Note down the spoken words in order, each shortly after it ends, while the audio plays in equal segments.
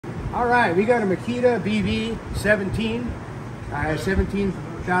All right, we got a Makita BV17. Has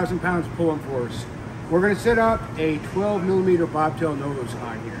 17,000 pounds of pulling force. We're going to set up a 12 millimeter bobtail nose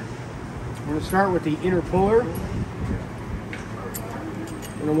on here. We're going to start with the inner puller. We're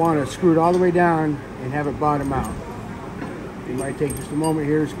going to want to screw it all the way down and have it bottom out. It might take just a moment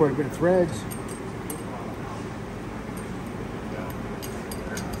here. There's quite a bit of threads.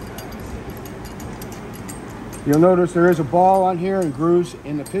 You'll notice there is a ball on here and grooves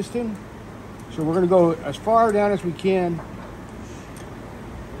in the piston. So we're going to go as far down as we can.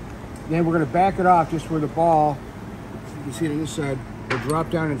 Then we're going to back it off just where the ball, you can see it on this side, will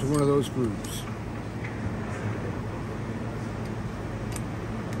drop down into one of those grooves.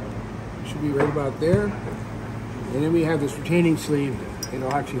 It should be right about there. And then we have this retaining sleeve.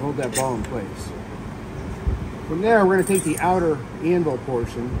 It'll actually hold that ball in place. From there, we're going to take the outer anvil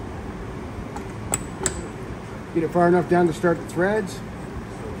portion, get it far enough down to start the threads.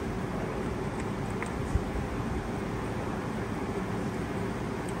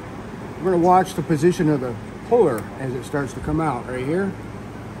 We're going to watch the position of the puller as it starts to come out right here.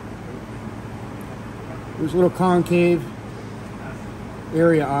 There's a little concave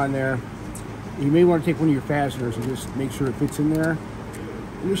area on there. You may want to take one of your fasteners and just make sure it fits in there.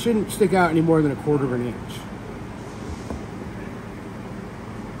 And it shouldn't stick out any more than 1/4 of an inch.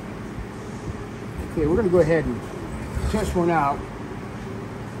 Okay, we're going to go ahead and test one out.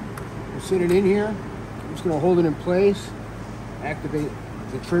 We'll sit it in here. I'm just going to hold it in place, activate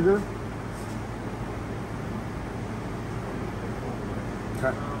the trigger.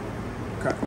 Okay.